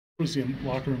What was the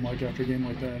locker room like after a game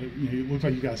like that? It looked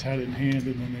like you guys had it in hand,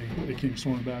 and then they came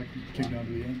storming back and came down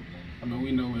to the end. I mean,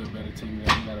 we know we're a better team. We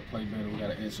got to play better. We got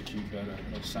to execute better.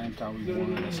 At the same time, we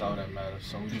won, and that's all that matters.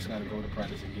 So we just got to go to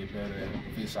practice and get better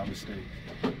and fix our mistakes.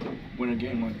 When a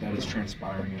game like that is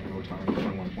transpiring in overtime,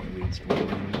 21-point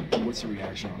leads, what's your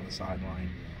reaction on the sideline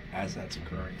as that's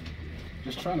occurring?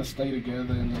 Just trying to stay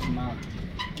together and just not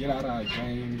get out of our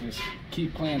game. Just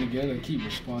keep playing together and keep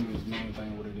responding is the main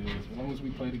thing what it is. As long as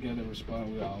we play together and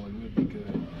respond, we'll be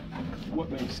good. What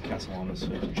makes Castellanos so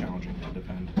challenging to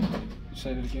defend? You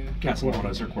say that again?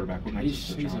 Castellanos, their quarterback. What makes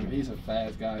him so challenging? He's a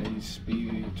fast guy. He's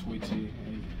speedy, twitchy,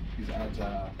 and he's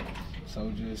agile. So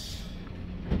just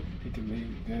he can be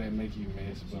good at making you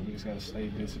miss, but we just got to stay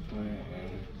disciplined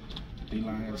and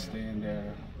D-line got to stay in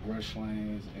there, rush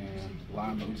lanes, and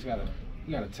linebacker.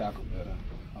 We got to tackle better,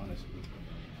 honestly.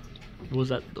 What was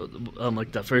that,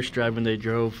 like that first drive when they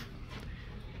drove?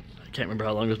 I can't remember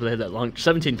how long it was, but they had that long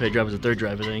 17-play drive was the third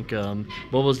drive, I think.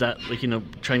 What was that like?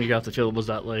 Trying to get off the field. What was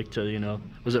that like?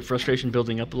 Was it frustration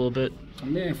building up a little bit? I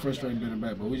mean, it ain't frustrating building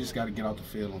back, but we just got to get off the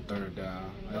field on third down.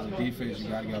 As a defense, you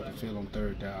got to get off the field on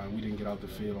third down. We didn't get off the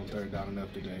field on third down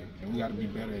enough today, and we got to be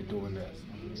better at doing that.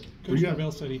 Coach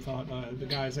Norvell said he thought the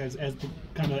guys, as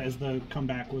the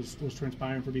comeback was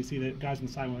transpiring for BC, that guys on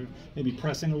the sideline were maybe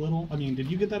pressing a little. I mean, did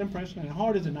you get that impression? And how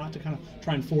hard is it not to kind of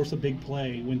try and force a big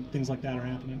play when things like that are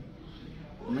happening?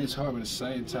 I mean, it's hard, but at the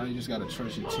same time, you just got to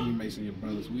trust your teammates and your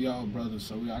brothers. We all brothers,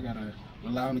 so I got to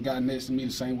rely on the guy next to me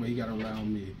the same way he got to rely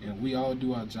on me. And we all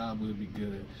do our job, we'll be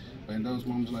good. But in those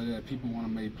moments like that, people want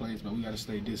to make plays, but we got to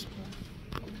stay disciplined.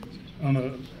 I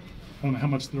don't know how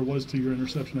much there was to your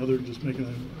interception other than just making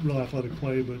a real athletic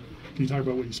play, but can you talk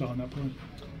about what you saw in that play?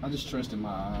 I just trusted my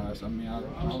eyes. I mean,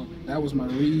 that was my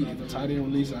read. If the tight end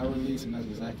released, I released, and that's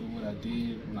exactly what I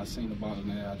did. When I seen the ball in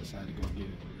there, I just had to go get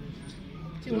it.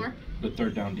 Two more. The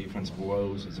third down defense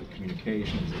blows. Is it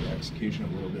communication? Is it execution?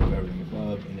 A little bit of everything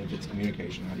above. And if it's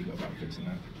communication, how do you go about fixing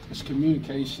that? It's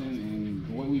communication, and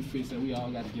the way we fix that, we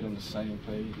all got to get on the same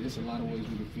page. There's a lot of ways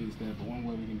we can fix that, but one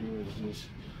way we can do it is just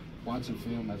watching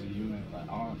film as a unit, like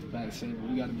our back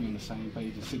seven. We got to be on the same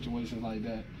page in situations like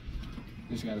that.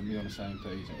 We just got to be on the same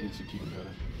page and execute better.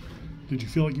 Did you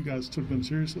feel like you guys took them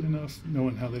seriously enough,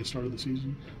 knowing how they started the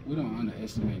season? We don't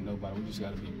underestimate nobody. We just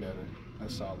got to be better.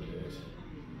 That's all it is.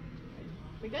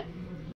 We good?